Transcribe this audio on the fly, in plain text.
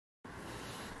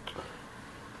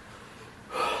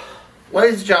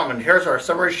Ladies and gentlemen, here's our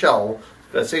summer show.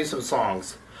 Gonna sing some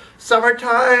songs.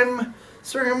 Summertime,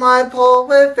 swinging my pole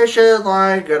with fishing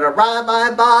line. Gonna ride my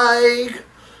bike.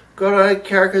 Gonna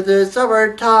care 'cause it's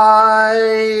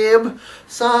summertime.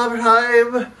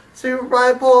 Summertime, swinging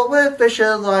my pole with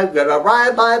fishing line. Gonna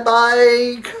ride my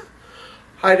bike.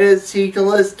 Hide and seek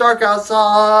till it's dark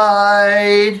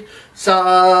outside.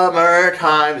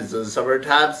 Summertime is the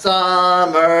summertime.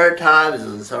 Summertime is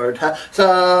the summertime.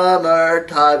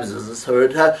 Summertime is the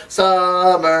summertime.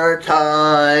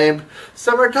 Summertime.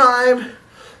 Summertime.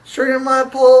 Stringing my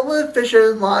pole with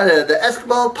fishing line and the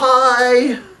Eskimo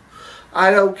pie.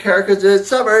 I don't care 'cause it's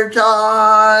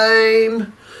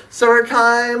summertime.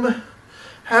 Summertime.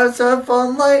 Have some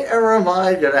fun like every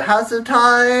mind. Gonna have some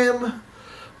time.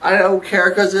 I don't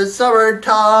care 'cause it's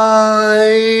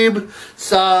summertime.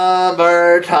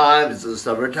 Summertime is the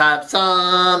summertime.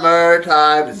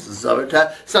 Summertime is the summertime.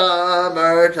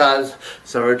 Summertime.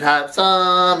 Summertime.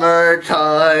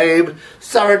 Summertime.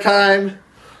 Summertime.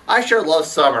 I sure love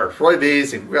summer. It's really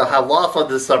amazing. We're gonna have a lot of fun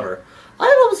this summer.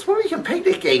 I love swimming and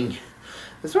picnicking.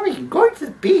 Swimming and going to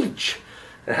the beach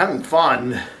and having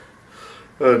fun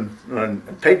and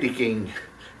picnicking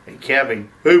and camping.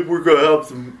 Hey, we're gonna have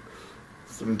some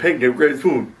picnic great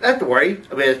food. Not to worry.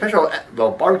 I mean, a special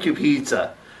barbecue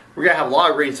pizza. We're gonna have a lot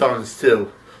of great songs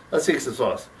too. Let's sing some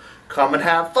songs. Come and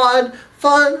have fun,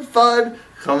 fun, fun.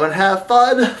 Come and have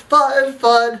fun, fun,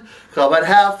 fun. Come and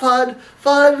have fun,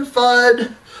 fun,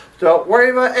 fun. Don't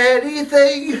worry about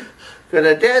anything.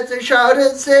 Gonna dance and shout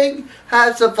and sing.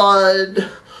 Have some fun.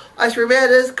 Ice cream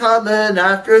man is coming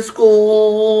after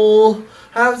school.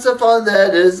 Have some fun,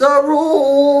 that is the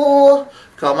rule.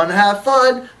 Come and have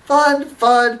fun, fun,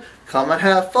 fun. Come and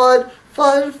have fun,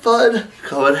 fun, fun.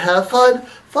 Come and have fun,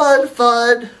 fun,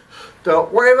 fun.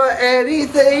 Don't worry about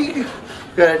anything.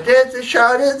 Gonna dance and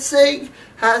shout and sing.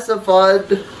 Have some fun.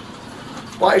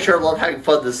 Well, I sure love having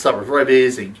fun this summer. It's really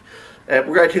amazing. And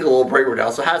we're gonna take a little break right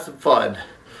now, so have some fun.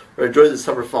 We're gonna enjoy the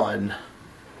summer fun.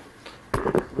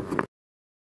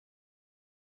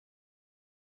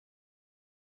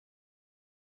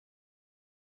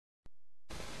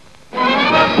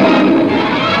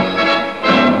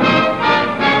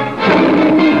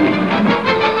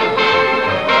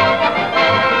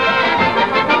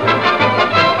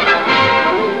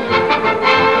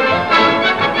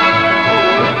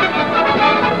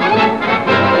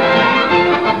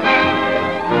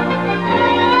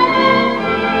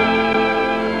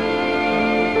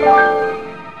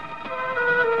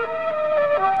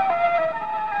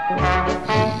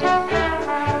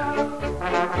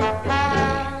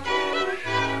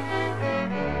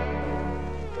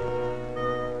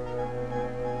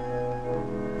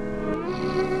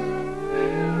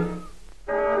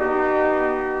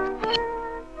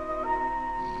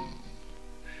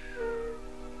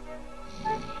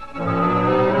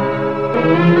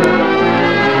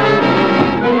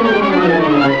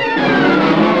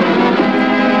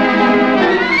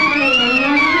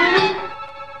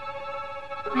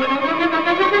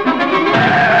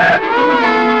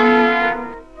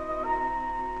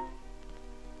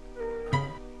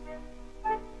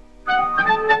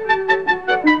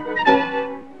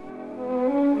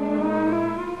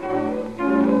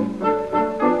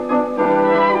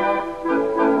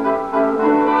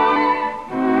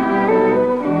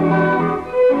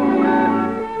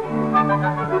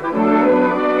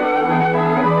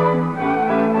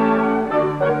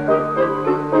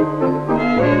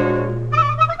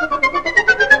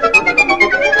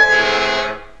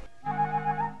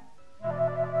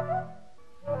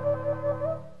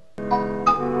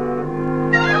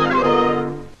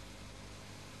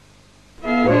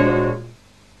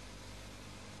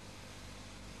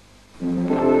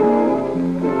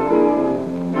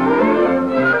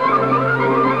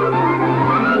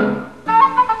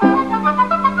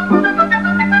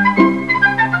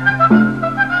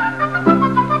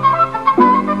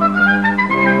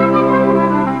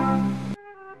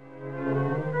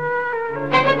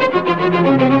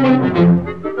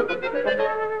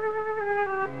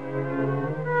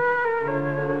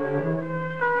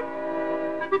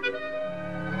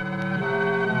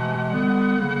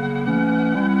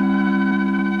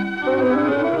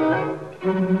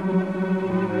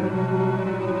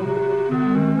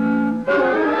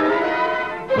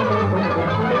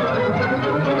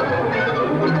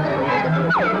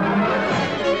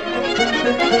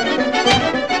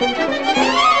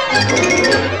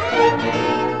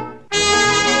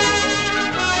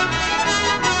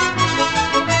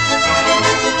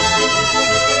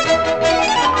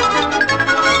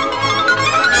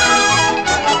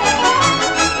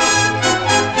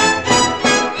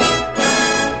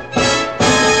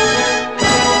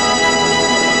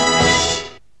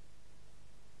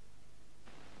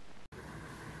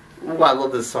 why I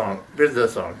love this song. Here's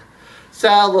this song.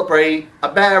 Celebrate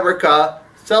America.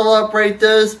 Celebrate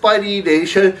the Spidey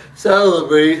Nation.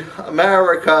 Celebrate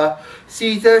America.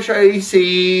 See the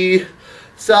Tracy.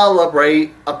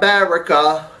 Celebrate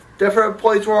America. Different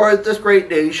points for this great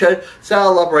nation.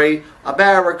 Celebrate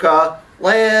America.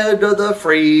 Land of the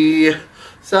free.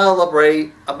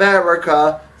 Celebrate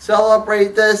America.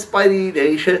 Celebrate the Spidey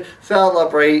Nation.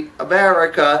 Celebrate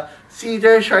America. See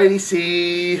the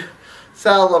Tracy.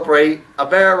 Celebrate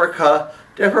America.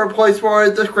 Different points for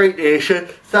this great nation.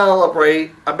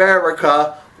 Celebrate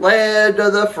America. Land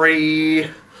of the free.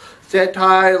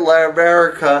 Santa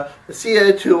America. See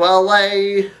it to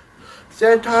LA.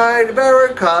 Santa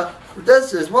America.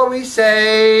 This is what we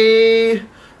say.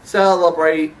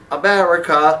 Celebrate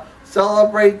America.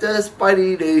 Celebrate the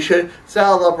Spidey Nation.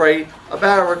 Celebrate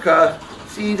America.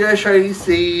 See the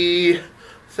Tracy.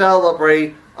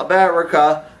 Celebrate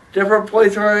America. Different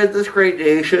points for this great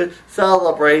nation.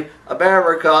 Celebrate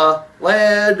America.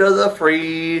 Land of the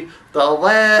free. The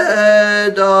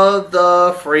land of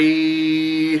the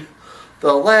free.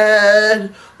 The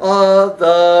land of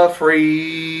the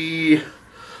free.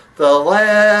 The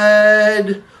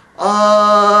land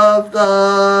of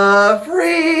the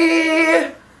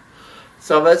free.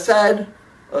 Some have said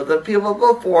of the people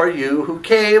before you who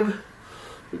came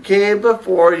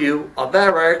before you,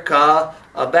 America,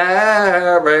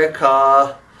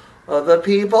 America, of the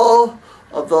people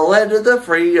of the land of the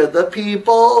free, of the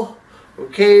people who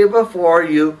came before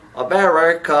you,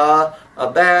 America,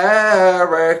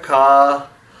 America.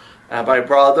 And my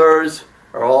brothers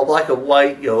are all black and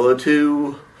white, yellow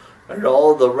too, and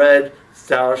all the red,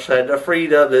 sunshine of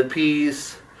freedom and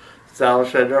peace,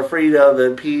 sunshine of freedom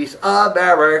and peace,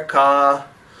 America.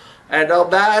 And no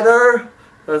matter,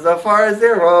 as far as they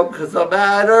roam, cause no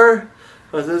matter,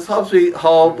 cause it's home sweet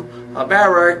home,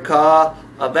 America,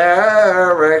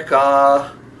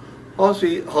 America, home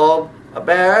sweet home,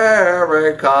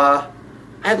 America.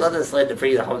 I love this land to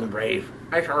free the home and brave.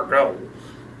 I sure do.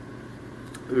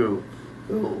 Ooh,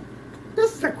 ooh.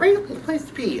 This is a great place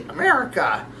to be,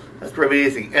 America. That's pretty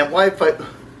amazing. And Wi-Fi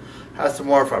has some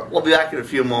more fun. We'll be back in a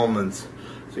few moments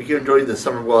so you can enjoy the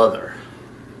summer weather.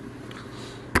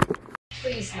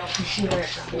 Please, no computer.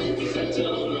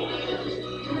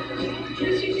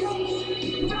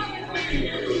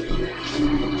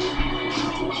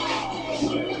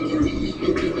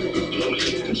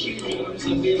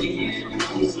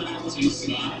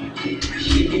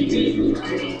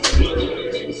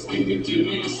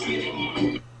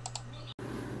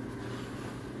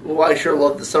 Well, I sure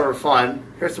love the summer fun.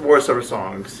 Here's some more summer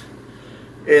songs.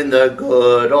 In the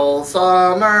good old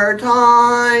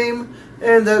summertime,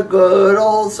 in the good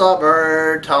old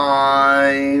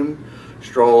summertime,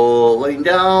 strolling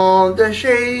down the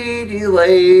shady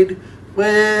lane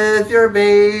with your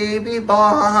baby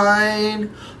behind.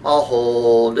 I'll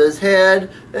hold his hand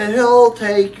and he'll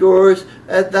take yours,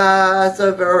 and that's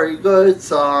a very good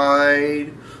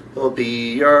sign. He'll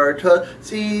be your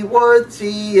Tootsie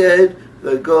Woodsie in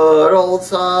the good old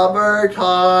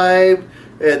summertime,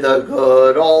 in the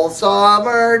good old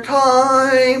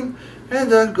summertime, in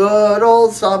the good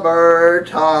old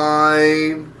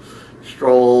summertime.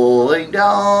 Strolling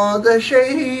down the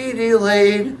shady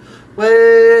lane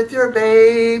with your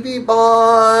baby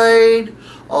behind.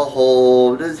 I'll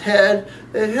hold his hand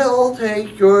and he'll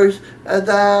take yours, and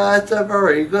that's a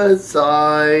very good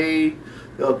sign.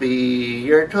 He'll be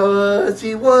your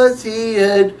Tootsie Woodsie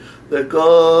in the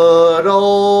good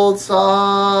old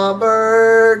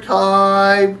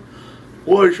summertime.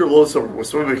 Boy, I sure love summer with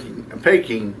swimming and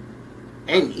baking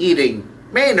and eating.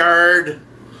 Maynard!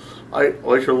 I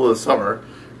sure love summer.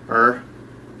 No,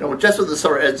 just when the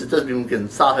summer ends, it doesn't mean we can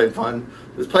stop having fun.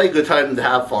 There's plenty of good time to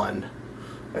have fun.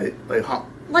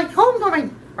 Like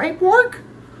homecoming, right, Borg?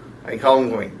 Like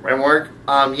homecoming, right, Borg?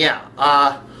 Yeah.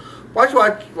 Watch.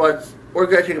 We're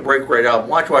gonna take a break right now.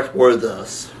 Watch more of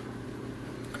this.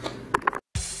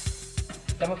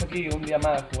 Estamos aquí un día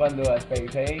más jugando a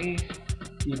Space Ace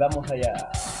y vamos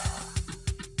allá.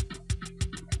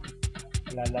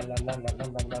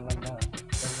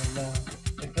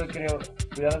 Esto creo,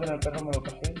 cuidado con el perro, me lo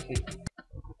pasé, sí.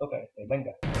 Toca este,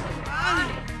 venga.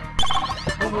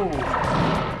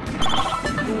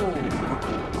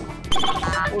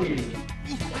 Uy.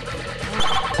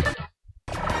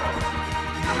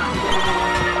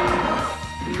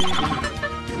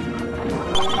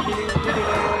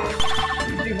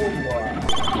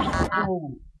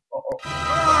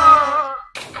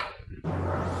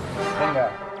 Venga.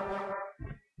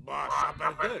 Vas a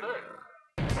perder.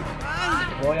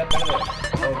 Voy a perder.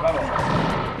 Vamos.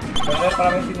 Perder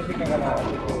para mí significa ganar.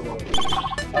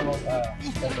 Vamos a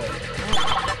perder.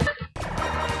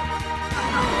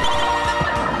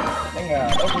 Venga,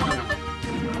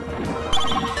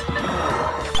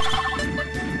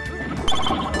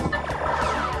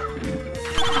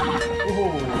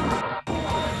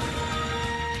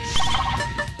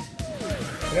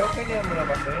 creo que ya me lo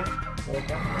pasé. ¿Puede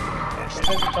ser?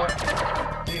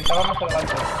 Sí, estaba más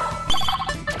adelante.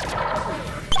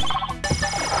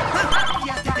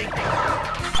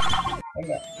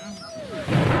 Venga.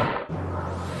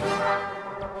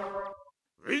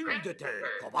 ¡Ríndete,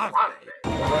 cobarde!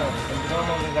 Pues bueno,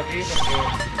 continuamos desde aquí porque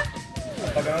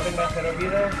hasta que no tenga 0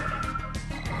 vidas.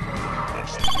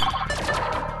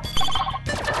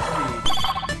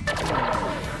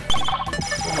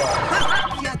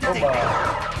 Tumba.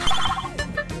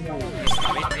 Esta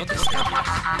vez no te escapas.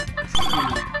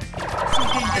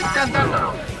 Sigue intentándolo.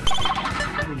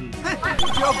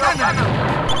 Yo gano.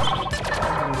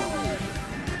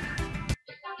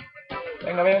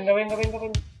 Venga.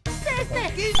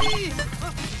 Kiki.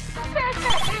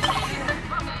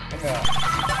 Venga.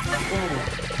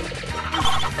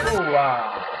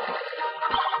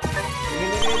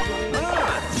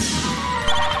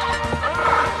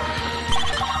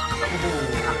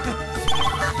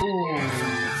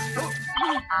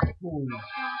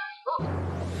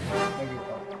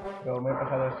 Pero me he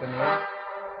pasado este nivel.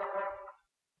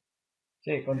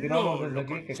 Sí, continuamos desde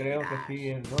aquí, que creo que sí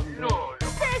es donde me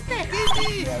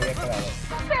había quedado.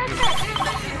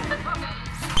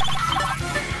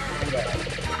 Venga.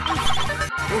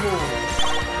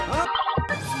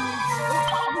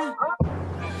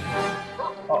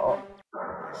 Oh.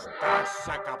 Estás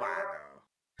acabado.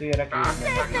 Sí, era aquí.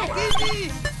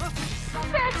 Kiki.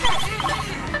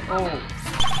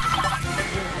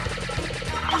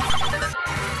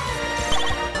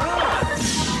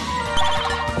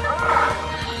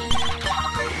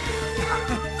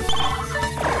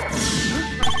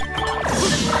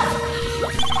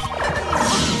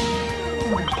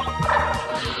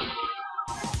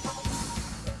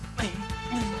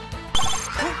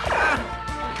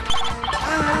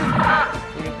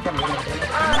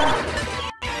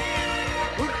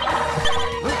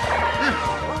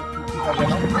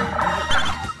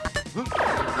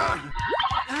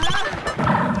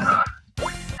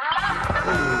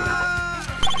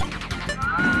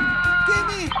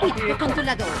 Cuidado con tu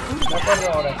lado. Me acuerdo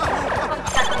ahora.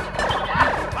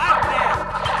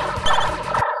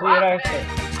 Sí, era este.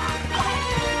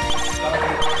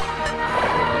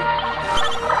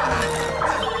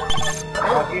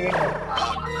 Estaba aquí. Aquí vengo.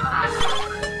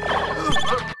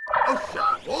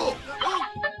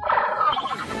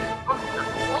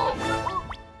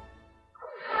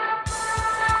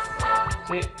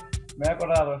 Sí, me he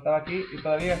acordado, estaba aquí y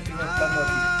todavía sigo estando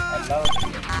aquí, al lado.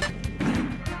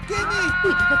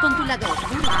 Cuidado con tu lado.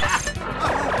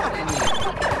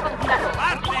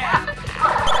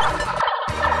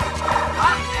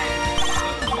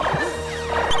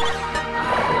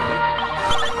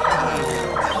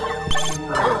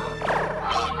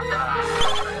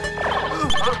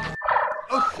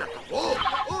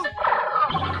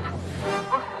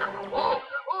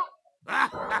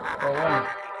 Pero bueno,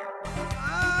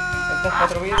 estas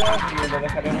 4 vidas y lo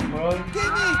dejaremos por hoy.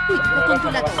 Cuidado con tu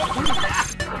lado.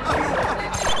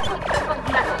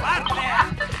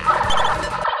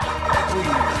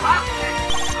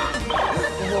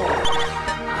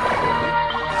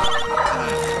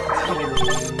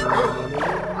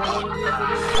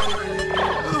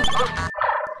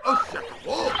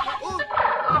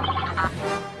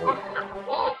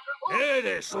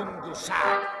 ¡Eres un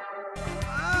gusano!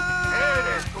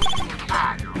 ¡Eres un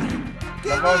gusano!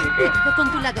 Cuidado con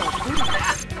tu lado.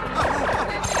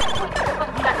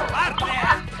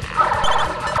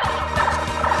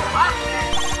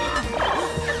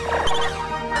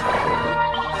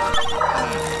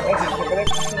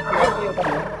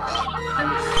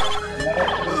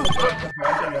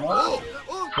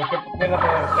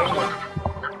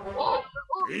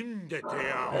 ¡Ríndete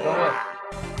ahora!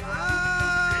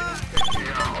 ¡Ríndete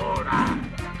ahora!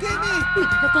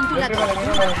 Cuidado con tu lado.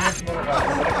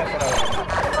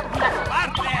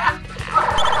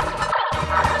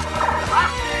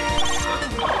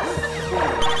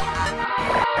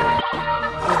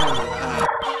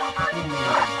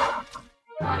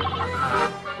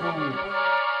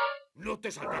 ¡No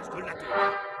te salgas con la tuya!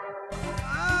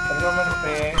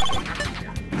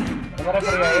 No me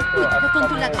refería a esto. Cuidado con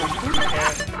tu lado.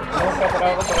 Tenemos que hacer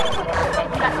algo para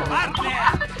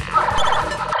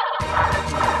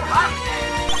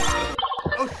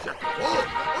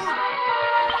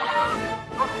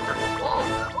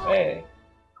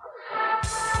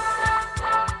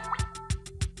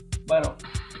Bueno.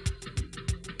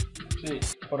 Sí,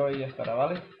 por hoy ya estará,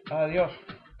 ¿vale? Adiós.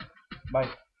 Bye.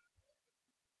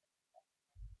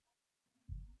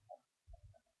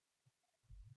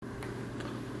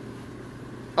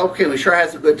 Okay, we sure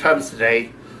had some good times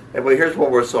today. Anyway, here's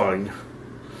what we're singing.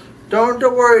 Don't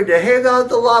worry, the halo,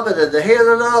 the lava, the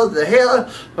halo, the halo.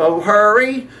 Don't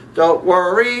hurry, don't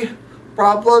worry.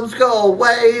 Problems go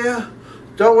away.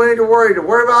 Don't need to worry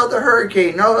about the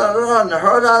hurricane. No, the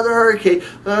hurricane.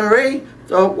 Hurry,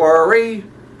 don't worry.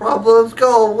 Problems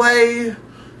go away.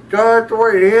 Don't have to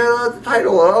worry, the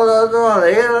title.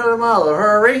 The halo, the mile.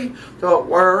 Hurry, don't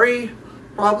worry.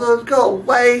 Problems go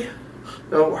away.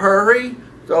 Don't hurry,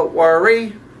 don't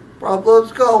worry.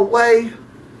 Problems go away.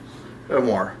 No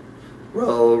more.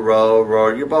 Row, row,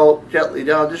 row your boat gently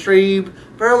down the stream.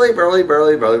 Barely, barely,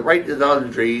 barely, barely, right down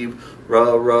the stream.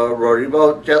 Row, row, row your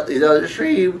boat gently down the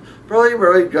stream. Barely,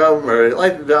 barely, down, barely,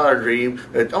 life is down the dream.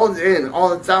 It's all in,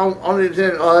 all the sound, all the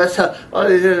in, all that stuff, all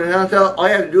the in, all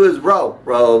you have to do is row,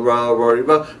 row, row, row your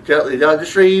boat gently down the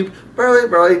stream. Barely,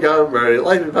 barely, down, barely,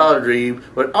 life is down the dream.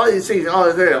 But all these things, all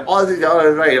the things, all the things, all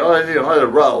the things, all the things, all the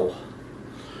row.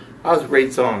 That was a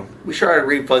great song. We sure had a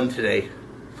great fun today.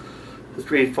 It was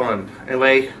pretty fun.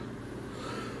 Anyway,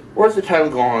 where's the time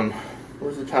gone?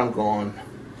 Where's the time gone?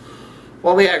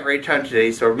 Well, we had a great time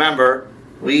today, so remember,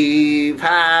 we've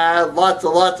had lots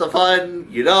of fun,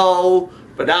 you know,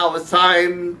 but now it's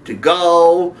time to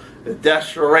go. If death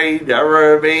shall reign,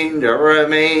 never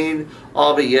remain.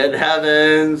 I'll be in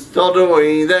heaven, still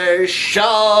doing this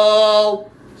show.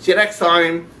 See you next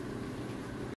time.